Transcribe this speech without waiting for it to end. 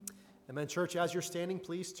Amen. Church, as you're standing,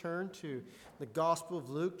 please turn to the Gospel of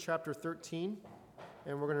Luke, chapter 13,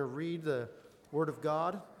 and we're going to read the Word of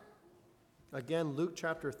God. Again, Luke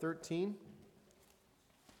chapter 13.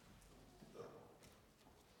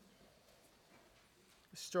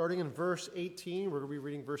 Starting in verse 18, we're going to be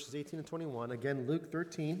reading verses 18 and 21. Again, Luke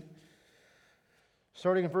 13.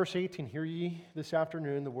 Starting in verse 18, hear ye this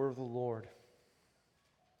afternoon the word of the Lord.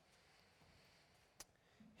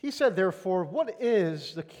 He said, therefore, what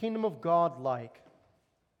is the kingdom of God like?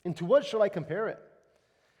 And to what shall I compare it?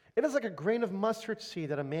 It is like a grain of mustard seed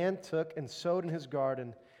that a man took and sowed in his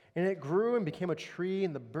garden, and it grew and became a tree,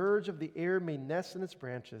 and the birds of the air made nests in its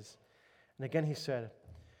branches. And again he said,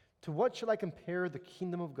 to what shall I compare the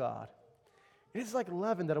kingdom of God? It is like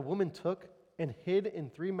leaven that a woman took and hid in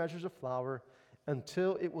 3 measures of flour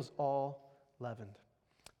until it was all leavened.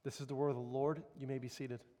 This is the word of the Lord. You may be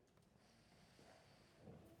seated.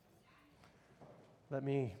 Let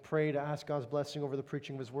me pray to ask God's blessing over the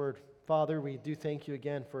preaching of His word. Father, we do thank you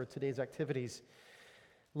again for today's activities.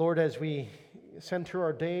 Lord, as we center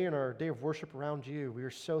our day and our day of worship around you, we are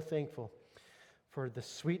so thankful for the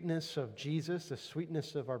sweetness of Jesus, the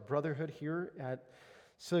sweetness of our brotherhood here at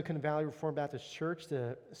Silicon Valley Reformed Baptist Church,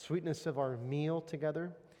 the sweetness of our meal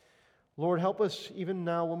together. Lord, help us even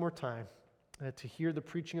now one more time to hear the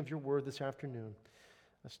preaching of your word this afternoon.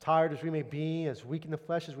 As tired as we may be, as weak in the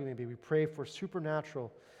flesh as we may be, we pray for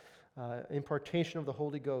supernatural impartation of the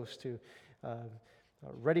Holy Ghost to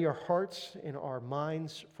ready our hearts and our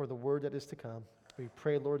minds for the word that is to come. We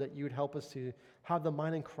pray, Lord, that you would help us to have the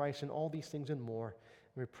mind in Christ and all these things and more.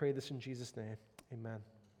 And we pray this in Jesus' name. Amen.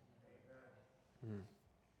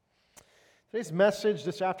 Today's message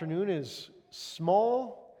this afternoon is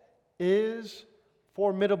small is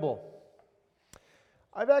formidable.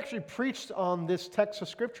 I've actually preached on this text of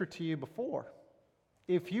Scripture to you before.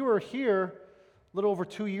 If you were here a little over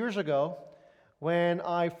 2 years ago when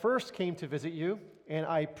I first came to visit you and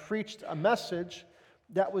I preached a message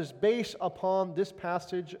that was based upon this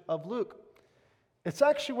passage of Luke. It's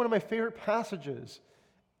actually one of my favorite passages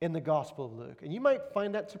in the Gospel of Luke. And you might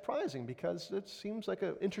find that surprising because it seems like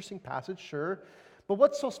an interesting passage, sure. But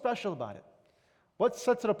what's so special about it? What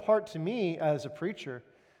sets it apart to me as a preacher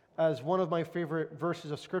as one of my favorite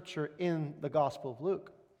verses of Scripture in the Gospel of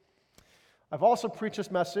Luke? I've also preached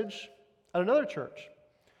this message at another church,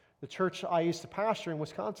 the church I used to pastor in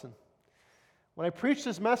Wisconsin. When I preached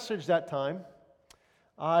this message that time,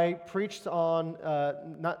 I preached on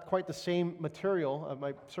not quite the same material.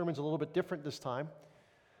 My sermon's a little bit different this time.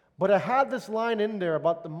 But I had this line in there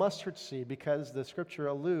about the mustard seed because the Scripture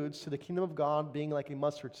alludes to the kingdom of God being like a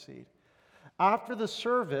mustard seed. After the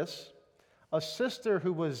service, a sister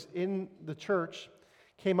who was in the church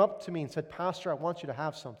came up to me and said, Pastor, I want you to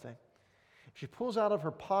have something. She pulls out of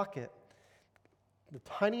her pocket the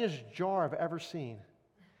tiniest jar I've ever seen.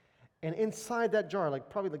 And inside that jar,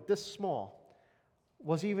 probably like this small,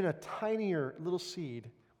 was even a tinier little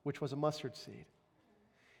seed, which was a mustard seed.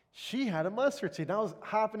 She had a mustard seed. And I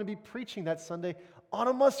happened to be preaching that Sunday on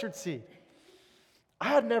a mustard seed. I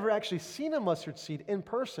had never actually seen a mustard seed in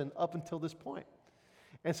person up until this point.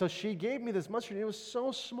 And so she gave me this mustard seed. It was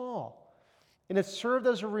so small. And it served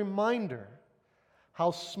as a reminder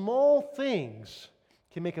how small things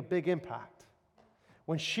can make a big impact.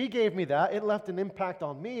 When she gave me that, it left an impact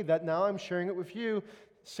on me that now I'm sharing it with you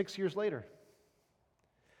 6 years later.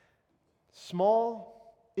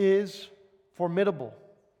 Small is formidable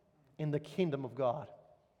in the kingdom of God.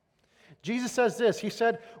 Jesus says this. He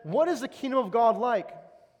said, what is the kingdom of God like?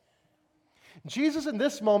 Jesus in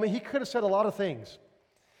this moment, he could have said a lot of things.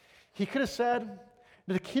 He could have said,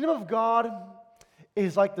 the kingdom of God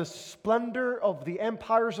is like the splendor of the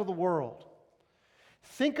empires of the world.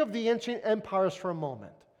 Think of the ancient empires for a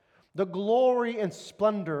moment. The glory and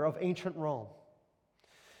splendor of ancient Rome.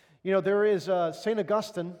 You know, there is St.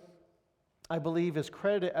 Augustine, I believe, is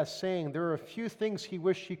credited as saying there are a few things he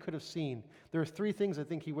wished he could have seen. There are 3 things I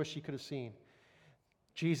think he wished he could have seen.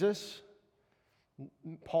 Jesus,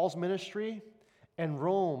 Paul's ministry, and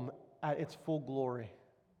Rome at its full glory.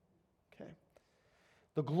 Okay.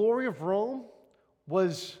 The glory of Rome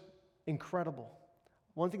was incredible.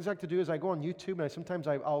 One of the things I like to do is I go on YouTube and sometimes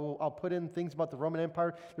I'll put in things about the Roman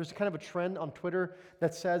Empire. There's kind of a trend on Twitter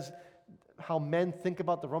that says how men think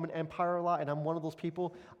about the Roman Empire a lot, and I'm one of those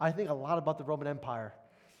people. I think a lot about the Roman Empire.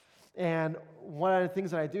 And one of the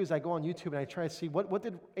things that I do is I go on YouTube and I try to see what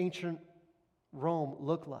did ancient Rome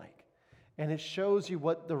look like. And it shows you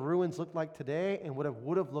what the ruins look like today and what it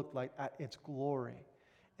would have looked like at its glory.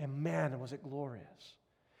 And man, was it glorious.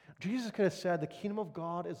 Jesus could have said the kingdom of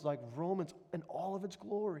God is like Rome in all of its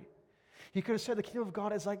glory. He could have said the kingdom of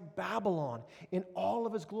God is like Babylon in all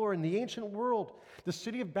of its glory. In the ancient world, the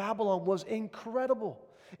city of Babylon was incredible.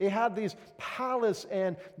 It had these palace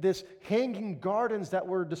and this hanging gardens that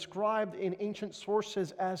were described in ancient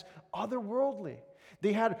sources as otherworldly.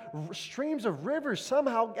 They had streams of rivers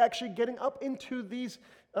somehow actually getting up into these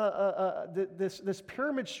this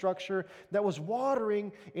pyramid structure that was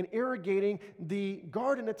watering and irrigating the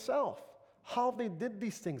garden itself. How they did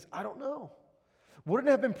these things, I don't know. Wouldn't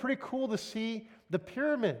it have been pretty cool to see the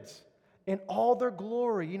pyramids in all their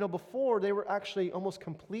glory? You know, before they were actually almost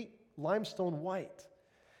complete limestone white.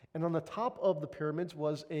 And on the top of the pyramids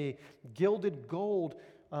was a gilded gold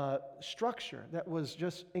structure that was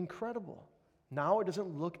just incredible. Now it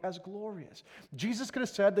doesn't look as glorious. Jesus could have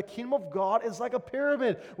said the kingdom of God is like a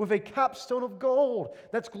pyramid with a capstone of gold.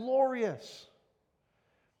 That's glorious.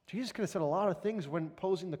 Jesus could have said a lot of things when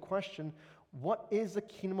posing the question, what is the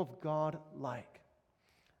kingdom of God like?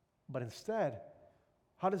 But instead,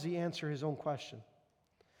 how does he answer his own question?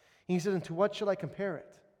 He says, and to what shall I compare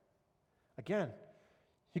it? Again,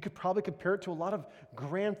 you could probably compare it to a lot of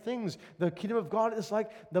grand things. The kingdom of God is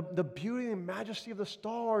like the beauty and majesty of the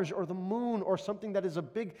stars or the moon or something that is a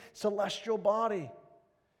big celestial body.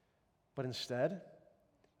 But instead,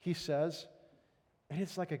 he says, it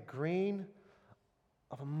is like a grain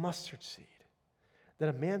of a mustard seed that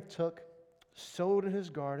a man took, sowed in his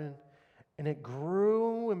garden, and it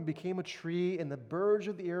grew and became a tree, and the birds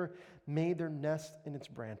of the air made their nest in its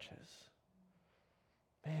branches.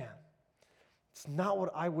 Man, it's not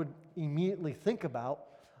what I would immediately think about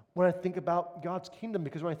when I think about God's kingdom,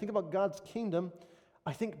 because when I think about God's kingdom,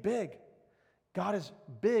 I think big. God is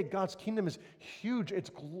big. God's kingdom is huge. It's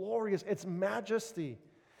glorious. It's majesty.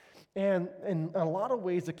 And in a lot of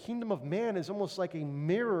ways, the kingdom of man is almost like a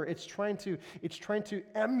mirror. It's trying to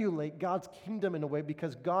emulate God's kingdom in a way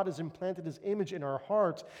because God has implanted his image in our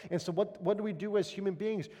hearts. And so what do we do as human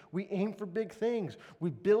beings? We aim for big things.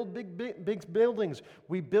 We build big buildings.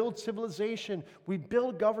 We build civilization. We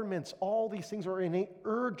build governments. All these things are innate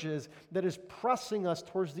urges that is pressing us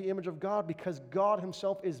towards the image of God because God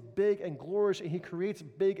himself is big and glorious and he creates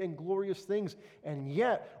big and glorious things. And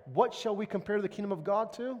yet, what shall we compare the kingdom of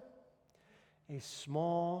God to? A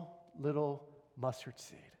small little mustard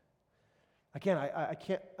seed. Again, I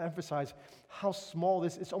can't emphasize how small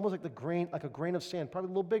this is. It's almost like a grain of sand, probably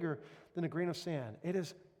a little bigger than a grain of sand. It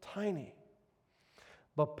is tiny.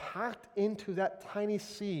 But packed into that tiny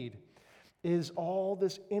seed is all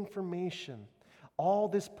this information, all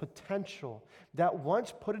this potential that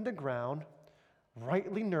once put into ground,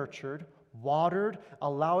 rightly nurtured, watered,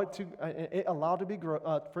 for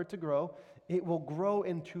it to grow, it will grow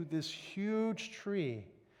into this huge tree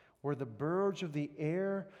where the birds of the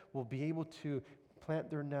air will be able to plant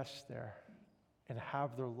their nests there and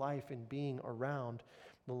have their life and being around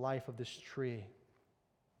the life of this tree.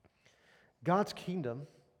 God's kingdom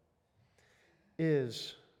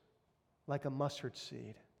is like a mustard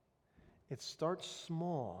seed. It starts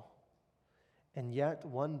small, and yet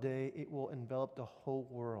one day it will envelop the whole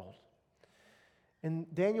world. In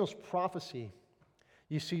Daniel's prophecy,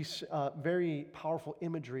 you see very powerful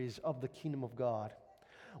imageries of the kingdom of God.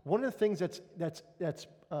 One of the things that's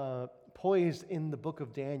poised in the book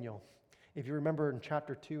of Daniel, if you remember in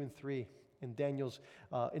chapter 2 and 3, in Daniel's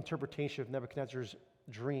interpretation of Nebuchadnezzar's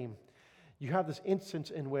dream, you have this instance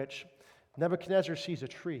in which Nebuchadnezzar sees a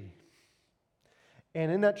tree.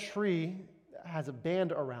 And in that tree has a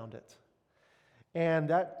band around it. And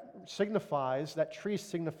that tree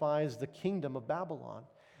signifies the kingdom of Babylon.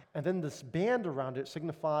 And then this band around it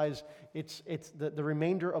signifies it's the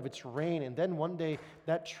remainder of its reign. And then one day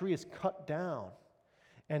that tree is cut down.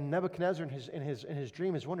 And Nebuchadnezzar in his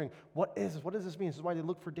dream is wondering, what does this mean? This is why they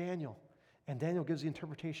look for Daniel. And Daniel gives the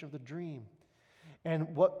interpretation of the dream.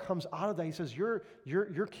 And what comes out of that, he says, your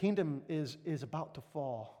kingdom is about to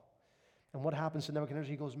fall. And what happens to Nebuchadnezzar?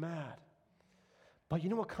 He goes mad. But you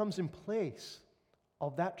know what comes in place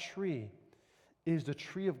of that tree is the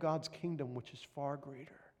tree of God's kingdom, which is far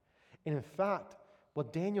greater. And in fact,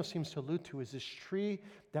 what Daniel seems to allude to is this tree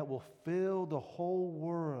that will fill the whole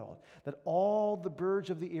world, that all the birds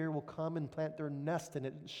of the air will come and plant their nest in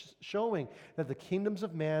it, showing that the kingdoms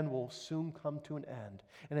of man will soon come to an end.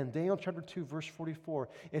 And in Daniel chapter 2, verse 44,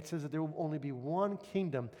 it says that there will only be one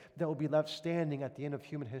kingdom that will be left standing at the end of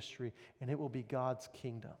human history, and it will be God's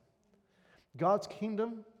kingdom. God's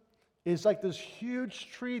kingdom is like this huge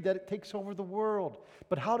tree that it takes over the world.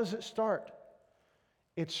 But how does it start?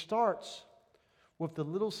 It starts with the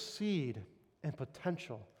little seed and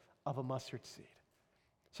potential of a mustard seed.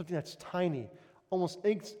 Something that's tiny, almost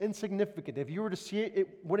insignificant. If you were to see it,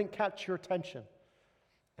 it wouldn't catch your attention.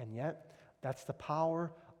 And yet, that's the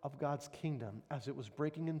power of God's kingdom as it was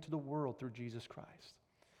breaking into the world through Jesus Christ.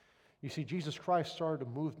 You see, Jesus Christ started a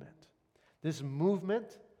movement. This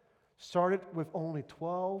movement started with only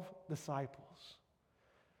 12 disciples.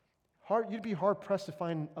 You'd be hard-pressed to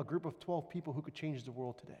find a group of 12 people who could change the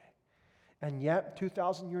world today. And yet,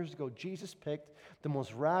 2,000 years ago, Jesus picked the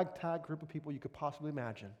most ragtag group of people you could possibly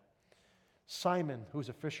imagine. Simon, who was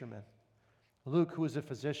a fisherman. Luke, who is a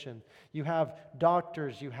physician. You have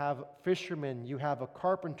doctors, you have fishermen, you have a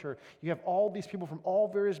carpenter. You have all these people from all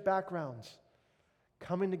various backgrounds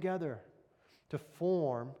coming together to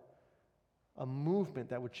form a movement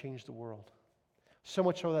that would change the world. So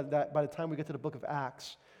much so that by the time we get to the book of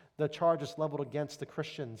Acts, the charges leveled against the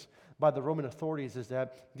Christians by the Roman authorities is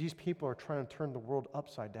that these people are trying to turn the world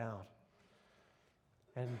upside down.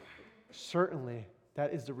 And certainly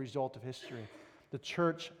that is the result of history. The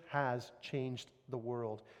church has changed the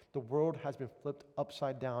world. The world has been flipped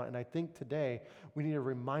upside down. And I think today we need a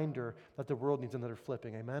reminder that the world needs another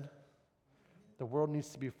flipping. Amen? The world needs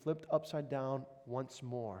to be flipped upside down once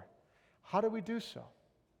more. How do we do so?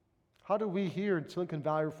 How do we here in Silicon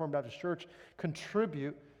Valley Reformed Baptist Church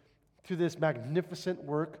contribute to this magnificent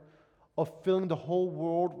work of filling the whole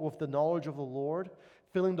world with the knowledge of the Lord,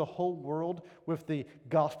 filling the whole world with the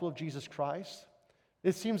gospel of Jesus Christ?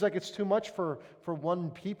 It seems like it's too much for one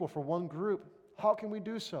people, for one group. How can we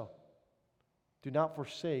do so? Do not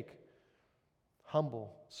forsake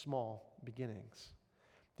humble, small beginnings.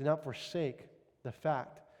 Do not forsake the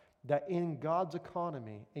fact that in God's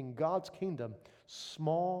economy, in God's kingdom,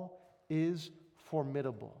 small is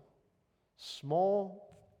formidable. Small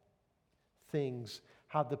things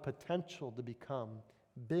have the potential to become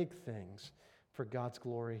big things for God's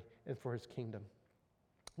glory and for His kingdom.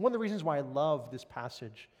 One of the reasons why I love this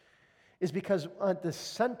passage is because at the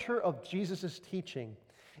center of Jesus' teaching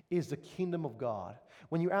is the kingdom of God.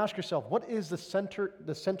 When you ask yourself, what is the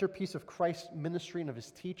centerpiece of Christ's ministry and of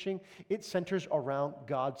His teaching? It centers around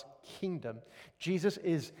God's kingdom. Jesus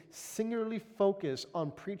is singularly focused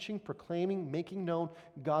on preaching, proclaiming, making known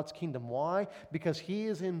God's kingdom. Why? Because He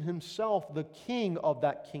is in Himself the king of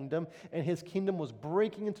that kingdom, and His kingdom was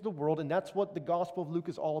breaking into the world, and that's what the Gospel of Luke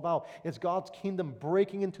is all about. It's God's kingdom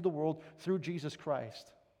breaking into the world through Jesus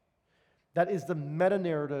Christ. That is the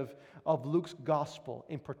meta-narrative of Luke's gospel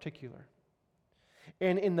in particular.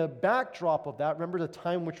 And in the backdrop of that, remember the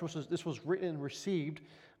time which this was written and received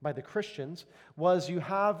by the Christians, was you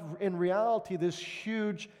have in reality this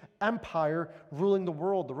huge empire ruling the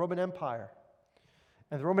world, the Roman Empire.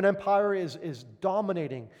 And the Roman Empire is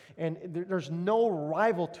dominating, and there's no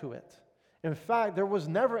rival to it. In fact, there was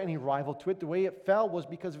never any rival to it. The way it fell was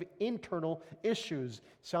because of internal issues.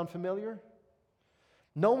 Sound familiar?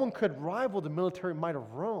 No one could rival the military might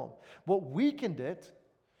of Rome. What weakened it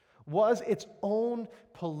was its own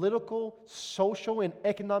political, social, and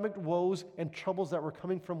economic woes and troubles that were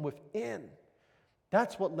coming from within.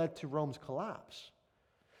 That's what led to Rome's collapse.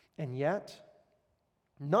 And yet,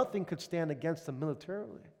 nothing could stand against them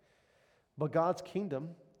militarily. But God's kingdom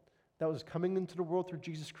that was coming into the world through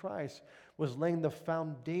Jesus Christ was laying the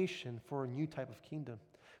foundation for a new type of kingdom,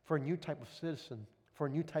 for a new type of citizen, for a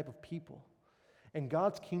new type of people. And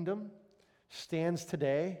God's kingdom stands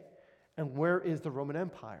today, and where is the Roman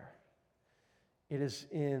Empire? It is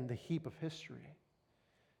in the heap of history.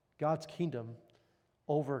 God's kingdom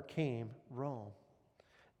overcame Rome.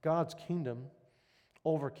 God's kingdom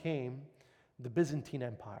overcame the Byzantine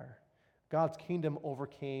Empire. God's kingdom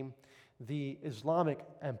overcame the Islamic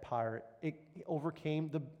Empire. It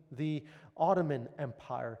overcame the Ottoman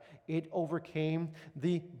Empire. It overcame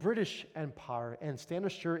the British Empire. And stand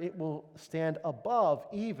assured, it will stand above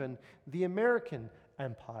even the American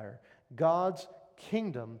Empire. God's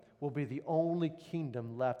kingdom will be the only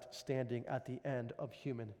kingdom left standing at the end of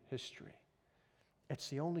human history. It's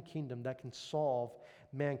the only kingdom that can solve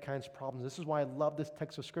mankind's problems. This is why I love this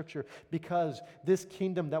text of Scripture, because this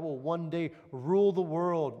kingdom that will one day rule the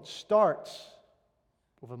world starts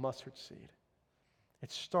with a mustard seed.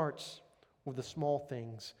 It starts with the small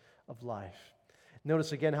things of life.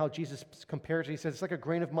 Notice again how Jesus compares it. He says it's like a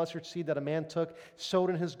grain of mustard seed that a man took,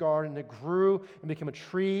 sowed in his garden, and it grew and became a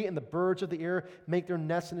tree, and the birds of the air make their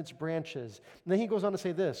nests in its branches. And then he goes on to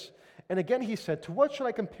say this, and again he said, to what shall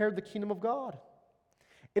I compare the kingdom of God?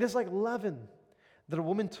 It is like leaven that a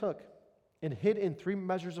woman took and hid in 3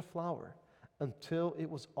 measures of flour until it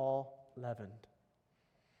was all leavened.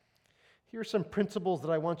 Here are some principles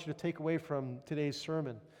that I want you to take away from today's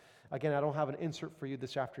sermon. Again, I don't have an insert for you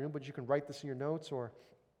this afternoon, but you can write this in your notes or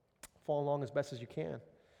follow along as best as you can.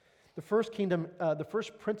 The first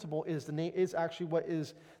principle is actually what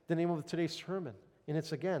is the name of today's sermon. And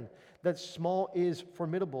it's again, that small is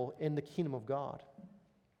formidable in the kingdom of God.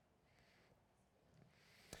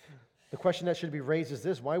 The question that should be raised is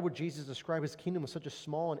this: why would Jesus describe his kingdom as such a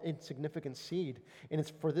small and insignificant seed? And it's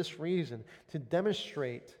for this reason, to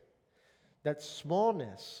demonstrate that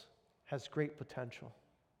smallness has great potential.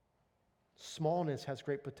 Smallness has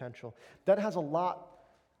great potential. That has a lot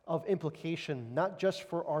of implication, not just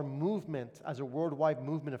for our movement as a worldwide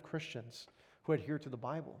movement of Christians who adhere to the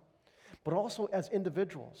Bible, but also as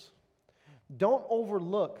individuals. Don't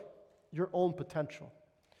overlook your own potential.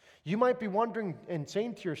 You might be wondering and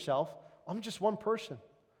saying to yourself, I'm just one person.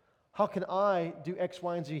 How can I do X,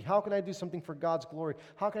 Y, and Z? How can I do something for God's glory?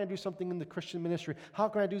 How can I do something in the Christian ministry? How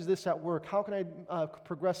can I do this at work? How can I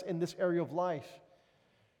progress in this area of life?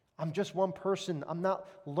 I'm just one person. I'm not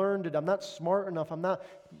learned. I'm not smart enough. I'm not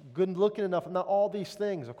good looking enough. I'm not all these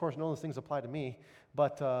things. Of course, none of those things apply to me,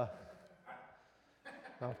 but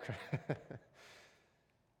okay.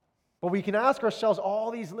 But we can ask ourselves all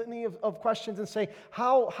these litany of questions and say,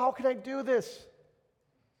 how can I do this?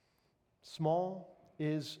 Small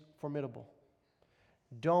is formidable.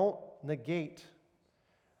 Don't negate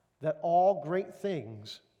that all great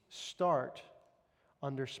things start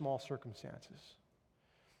under small circumstances.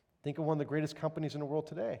 Think of one of the greatest companies in the world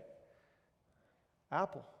today,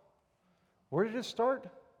 Apple. Where did it start?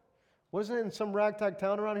 Wasn't it in some ragtag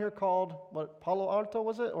town around here called, Palo Alto,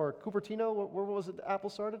 was it? Or Cupertino? Where was it that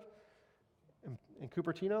Apple started? In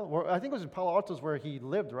Cupertino? I think it was in Palo Alto where he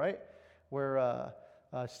lived, right? Where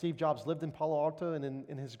Steve Jobs lived in Palo Alto, and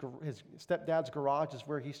in his stepdad's garage is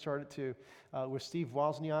where he started to, where Steve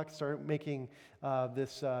Wozniak started making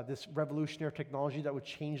this revolutionary technology that would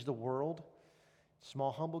change the world.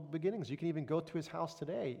 Small, humble beginnings. You can even go to his house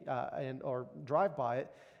today or drive by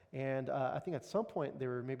it, and I think at some point they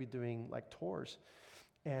were maybe doing like tours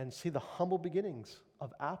and see the humble beginnings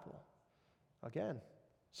of Apple. Again,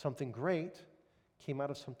 something great came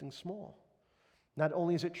out of something small. Not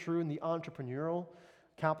only is it true in the entrepreneurial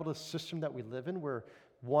capitalist system that we live in, where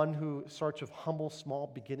one who starts with humble, small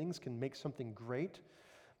beginnings can make something great,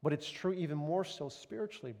 but it's true even more so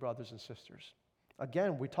spiritually, brothers and sisters.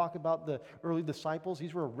 Again, we talk about the early disciples.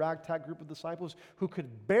 These were a ragtag group of disciples who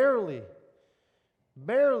could barely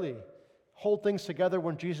hold things together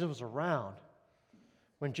when Jesus was around.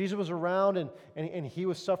 When Jesus was around and he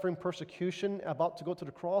was suffering persecution, about to go to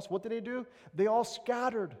the cross, what did they do? They all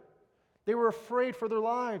scattered. They were afraid for their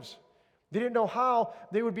lives. They didn't know how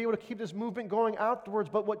they would be able to keep this movement going afterwards,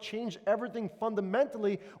 but what changed everything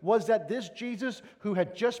fundamentally was that this Jesus, who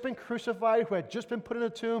had just been crucified, who had just been put in a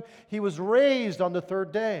tomb, he was raised on the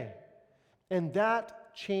third day. And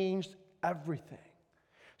that changed everything.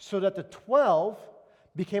 So that the 12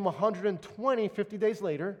 became 120 50 days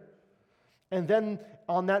later, and then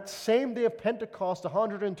on that same day of Pentecost,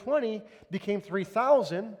 120 became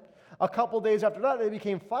 3,000. A couple days after that, they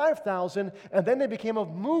became 5,000, and then they became a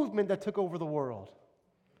movement that took over the world.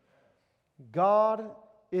 God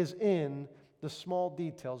is in the small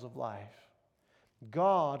details of life.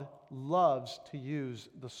 God loves to use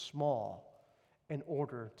the small in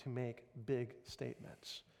order to make big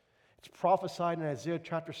statements. It's prophesied in Isaiah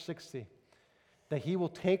chapter 60 that he will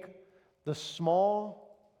take the small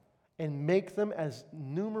and make them as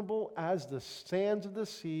numerable as the sands of the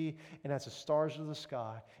sea and as the stars of the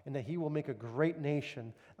sky, and that he will make a great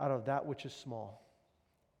nation out of that which is small.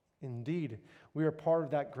 Indeed, we are part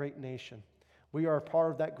of that great nation. We are a part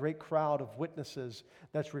of that great crowd of witnesses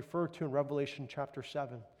that's referred to in Revelation chapter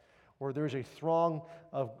 7, where there's a throng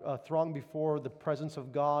before the presence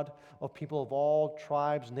of God, of people of all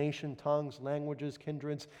tribes, nation, tongues, languages,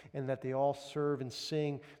 kindreds, and that they all serve and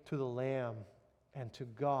sing to the Lamb and to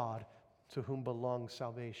God, to whom belongs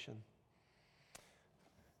salvation.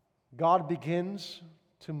 God begins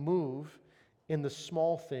to move in the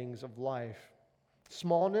small things of life.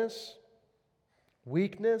 Smallness,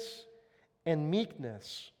 weakness, and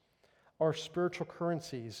meekness are spiritual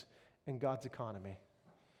currencies in God's economy.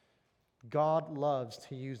 God loves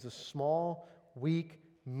to use the small, weak,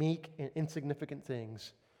 meek, and insignificant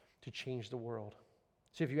things to change the world.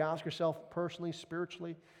 So if you ask yourself personally,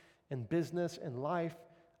 spiritually, in business and life,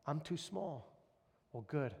 I'm too small. Well,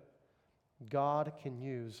 good. God can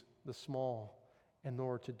use the small in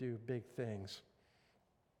order to do big things.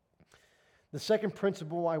 The second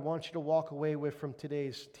principle I want you to walk away with from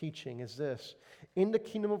today's teaching is this. In the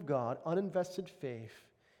kingdom of God, uninvested faith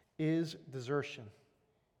is desertion.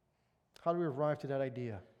 How do we arrive to that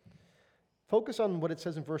idea? Focus on what it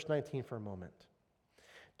says in verse 19 for a moment.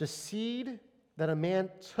 The seed that a man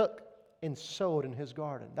took and sowed in his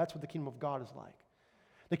garden. That's what the kingdom of God is like.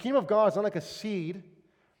 The kingdom of God is not like a seed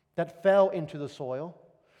that fell into the soil.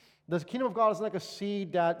 The kingdom of God is like a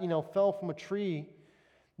seed that, fell from a tree.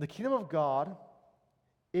 The kingdom of God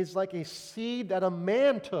is like a seed that a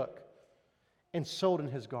man took and sowed in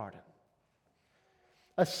his garden.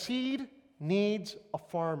 A seed needs a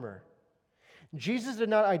farmer. Jesus did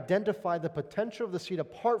not identify the potential of the seed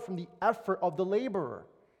apart from the effort of the laborer.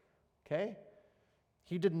 Okay?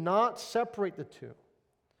 He did not separate the two.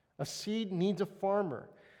 A seed needs a farmer.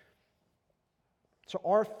 So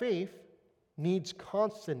our faith needs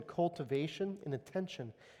constant cultivation and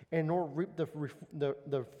attention in order to reap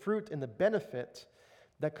the fruit and the benefit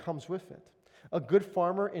that comes with it. A good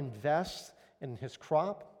farmer invests in his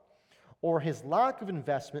crop, or his lack of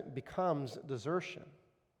investment becomes desertion.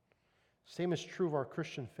 Same is true of our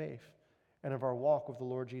Christian faith and of our walk with the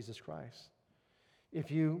Lord Jesus Christ.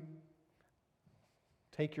 If you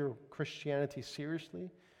take your Christianity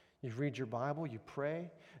seriously, you read your Bible, you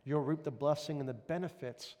pray, you'll reap the blessing and the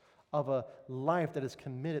benefits of a life that is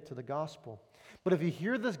committed to the gospel. But if you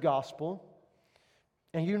hear this gospel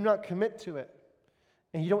and you do not commit to it,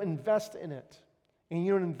 and you don't invest in it, and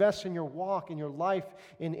you don't invest in your walk, in your life,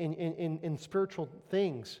 in spiritual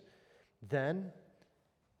things, then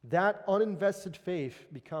that uninvested faith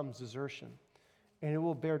becomes desertion, and it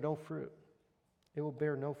will bear no fruit. It will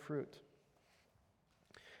bear no fruit.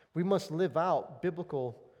 We must live out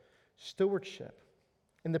biblical stewardship.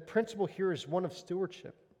 And the principle here is one of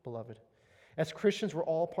stewardship, beloved. As Christians, we're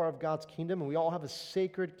all part of God's kingdom, and we all have a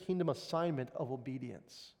sacred kingdom assignment of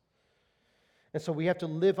obedience. And so we have to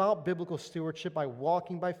live out biblical stewardship by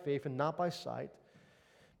walking by faith and not by sight,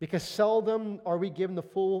 because seldom are we given the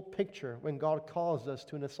full picture when God calls us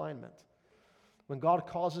to an assignment. When God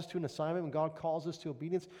calls us to an assignment, when God calls us to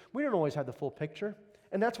obedience, we don't always have the full picture,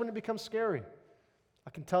 and that's when it becomes scary. I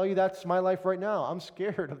can tell you that's my life right now. I'm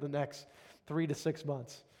scared of the next 3 to 6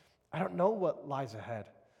 months. I don't know what lies ahead,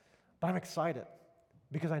 but I'm excited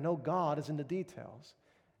because I know God is in the details,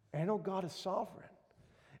 and I know God is sovereign.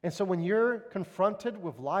 And so when you're confronted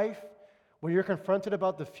with life, when you're confronted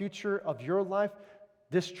about the future of your life,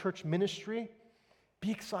 this church ministry, be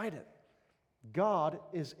excited. God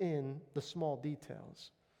is in the small details.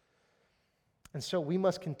 And so we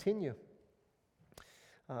must continue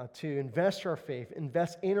to invest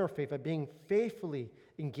in our faith by being faithfully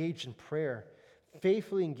engaged in prayer,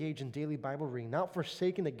 faithfully engaged in daily Bible reading, not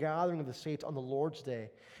forsaking the gathering of the saints on the Lord's day.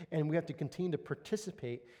 And we have to continue to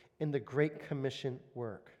participate in the Great Commission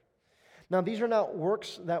work. Now, these are not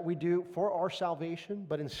works that we do for our salvation,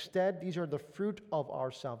 but instead, these are the fruit of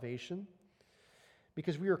our salvation,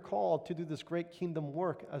 because we are called to do this great kingdom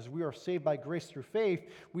work. As we are saved by grace through faith,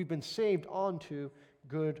 we've been saved onto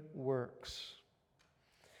good works.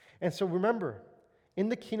 And so remember, in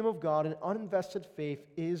the kingdom of God, an uninvested faith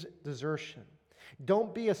is desertion.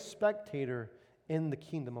 Don't be a spectator in the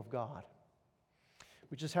kingdom of God.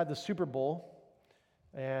 We just had the Super Bowl.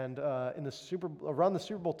 And around the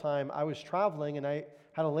Super Bowl time, I was traveling, and I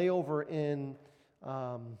had a layover in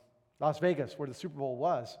Las Vegas, where the Super Bowl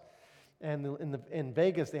was. And in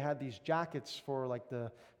Vegas, they had these jackets for like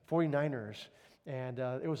the 49ers, and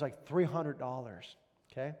it was like $300.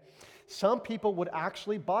 Okay, some people would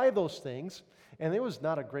actually buy those things, and it was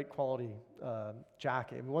not a great quality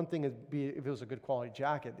jacket. I mean, one thing would be if it was a good quality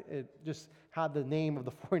jacket, it just had the name of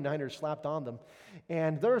the 49ers slapped on them.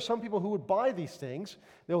 And there are some people who would buy these things.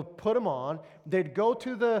 They would put them on. They'd go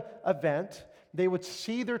to the event. They would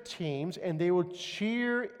see their teams, and they would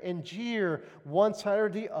cheer and jeer one side or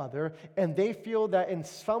the other, and they feel that in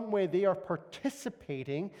some way they are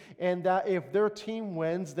participating, and that if their team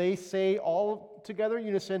wins, they say all together in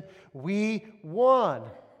unison, "We won."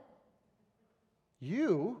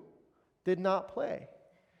 You did not play.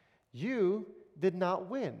 You did not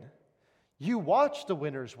win. You watched the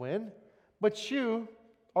winners win, but you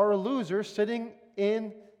are a loser sitting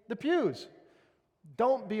in the pews.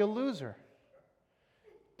 Don't be a loser.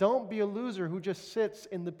 Don't be a loser who just sits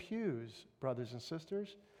in the pews, brothers and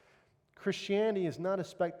sisters. Christianity is not a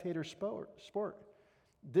spectator sport.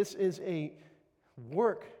 This is a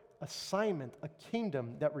work assignment, a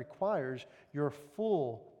kingdom that requires your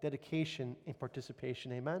full dedication and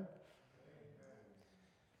participation. Amen?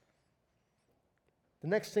 The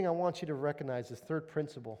next thing I want you to recognize, this third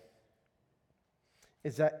principle,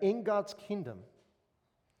 is that in God's kingdom,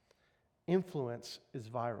 influence is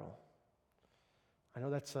viral. I know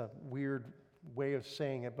that's a weird way of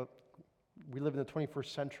saying it, but we live in the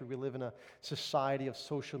 21st century. We live in a society of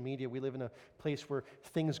social media. We live in a place where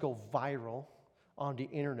things go viral on the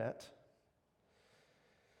internet.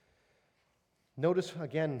 Notice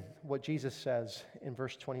again what Jesus says in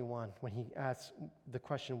verse 21 when he asks the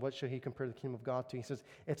question, what should he compare the kingdom of God to? He says,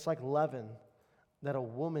 it's like leaven that a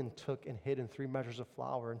woman took and hid in 3 measures of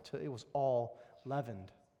flour until it was all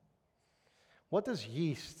leavened. What does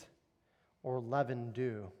yeast or leaven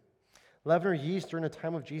do? Leaven or yeast during the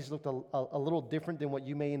time of Jesus looked a little different than what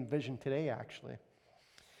you may envision today, actually.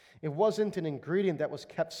 It wasn't an ingredient that was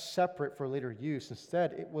kept separate for later use.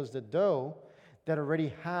 Instead, it was the dough that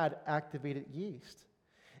already had activated yeast.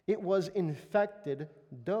 It was infected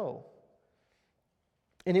dough.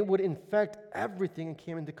 And it would infect everything it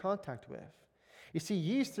came into contact with. You see,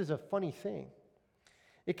 yeast is a funny thing.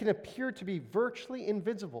 It can appear to be virtually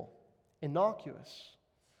invisible, innocuous,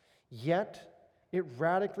 yet it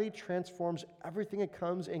radically transforms everything it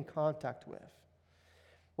comes in contact with.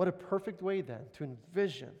 What a perfect way then to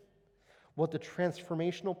envision what the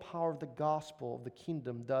transformational power of the gospel of the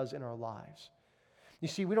kingdom does in our lives. You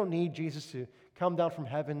see, we don't need Jesus to come down from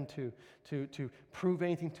heaven to prove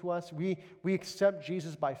anything to us. We accept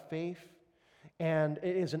Jesus by faith, and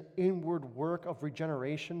it is an inward work of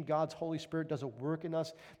regeneration. God's Holy Spirit does a work in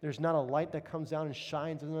us. There's not a light that comes down and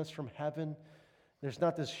shines on us from heaven. There's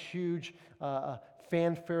not this huge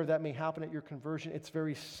fanfare that may happen at your conversion. It's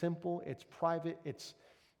very simple. It's private.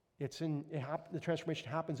 The transformation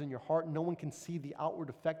happens in your heart. No one can see the outward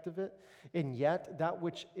effect of it. And yet, that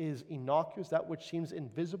which is innocuous, that which seems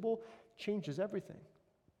invisible, changes everything.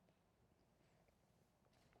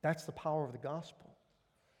 That's the power of the gospel.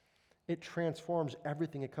 It transforms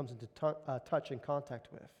everything it comes into touch and contact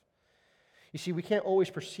with. You see, we can't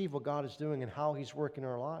always perceive what God is doing and how He's working in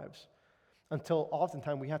our lives until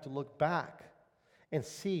oftentimes we have to look back and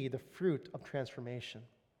see the fruit of transformation.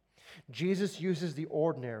 Jesus uses the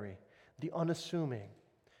ordinary, the unassuming,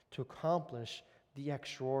 to accomplish the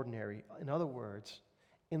extraordinary. In other words,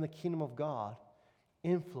 in the kingdom of God,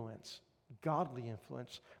 influence, godly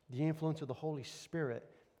influence, the influence of the Holy Spirit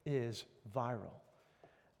is viral.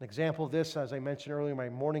 An example of this, as I mentioned earlier in my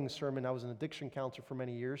morning sermon, I was an addiction counselor for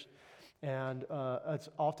many years. And it's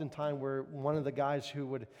oftentimes where one of the guys who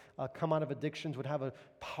would come out of addictions would have a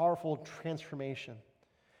powerful transformation.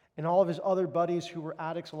 And all of his other buddies who were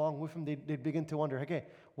addicts along with him, they'd begin to wonder, okay,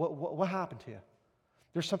 what happened to you?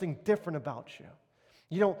 There's something different about you.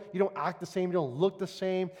 You don't act the same, you don't look the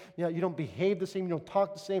same, you don't behave the same, you don't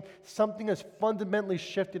talk the same. Something has fundamentally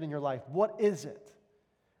shifted in your life. What is it?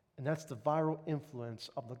 And that's the viral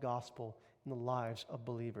influence of the gospel in the lives of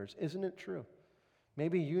believers. Isn't it true?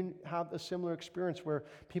 Maybe you have a similar experience where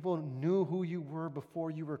people knew who you were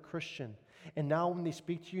before you were a Christian. And now when they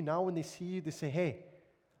speak to you, now when they see you, they say, hey,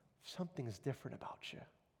 something is different about you.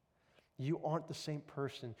 You aren't the same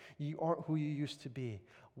person. You aren't who you used to be.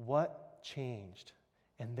 What changed?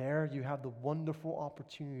 And there you have the wonderful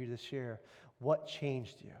opportunity to share what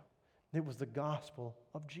changed you. It was the gospel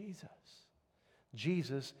of Jesus.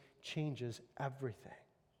 Jesus changes everything.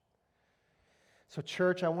 So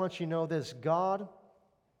church, I want you to know this. God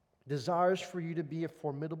desires for you to be a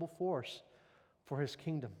formidable force for His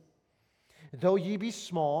kingdom. Though ye be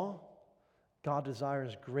small, God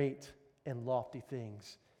desires great and lofty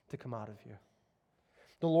things to come out of you.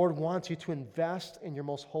 The Lord wants you to invest in your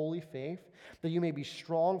most holy faith, that you may be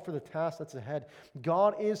strong for the task that's ahead.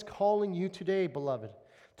 God is calling you today, beloved,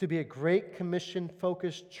 to be a Great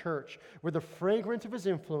Commission-focused church where the fragrance of His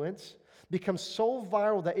influence becomes so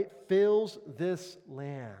viral that it fills this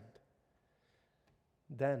land.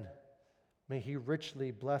 Then, may He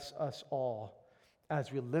richly bless us all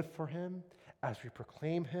as we live for Him, as we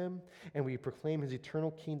proclaim Him, and we proclaim His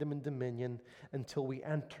eternal kingdom and dominion until we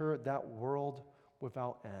enter that world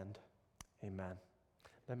without end. Amen.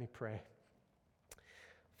 Let me pray.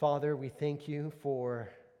 Father, we thank You for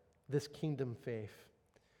this kingdom faith.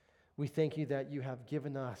 We thank You that You have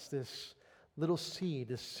given us this little seed,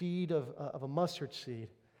 the seed of a mustard seed,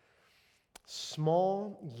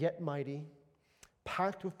 small yet mighty,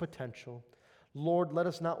 packed with potential. Lord, let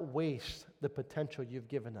us not waste the potential You've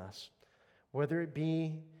given us, whether it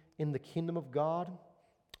be in the kingdom of God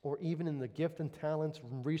or even in the gift and talents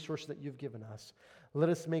and resources that You've given us. Let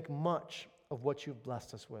us make much of what You've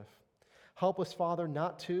blessed us with. Help us, Father,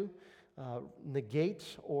 not to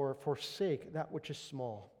negate or forsake that which is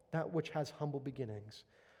small, that which has humble beginnings.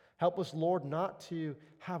 Help us, Lord, not to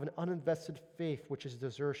have an uninvested faith, which is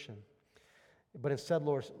desertion. But instead,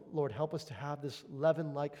 Lord, help us to have this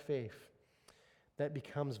leaven-like faith that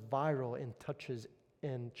becomes viral and touches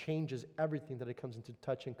and changes everything that it comes into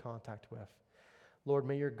touch and contact with. Lord,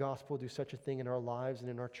 may Your gospel do such a thing in our lives and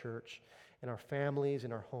in our church, in our families,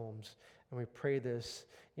 in our homes. And we pray this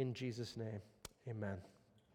in Jesus' name. Amen.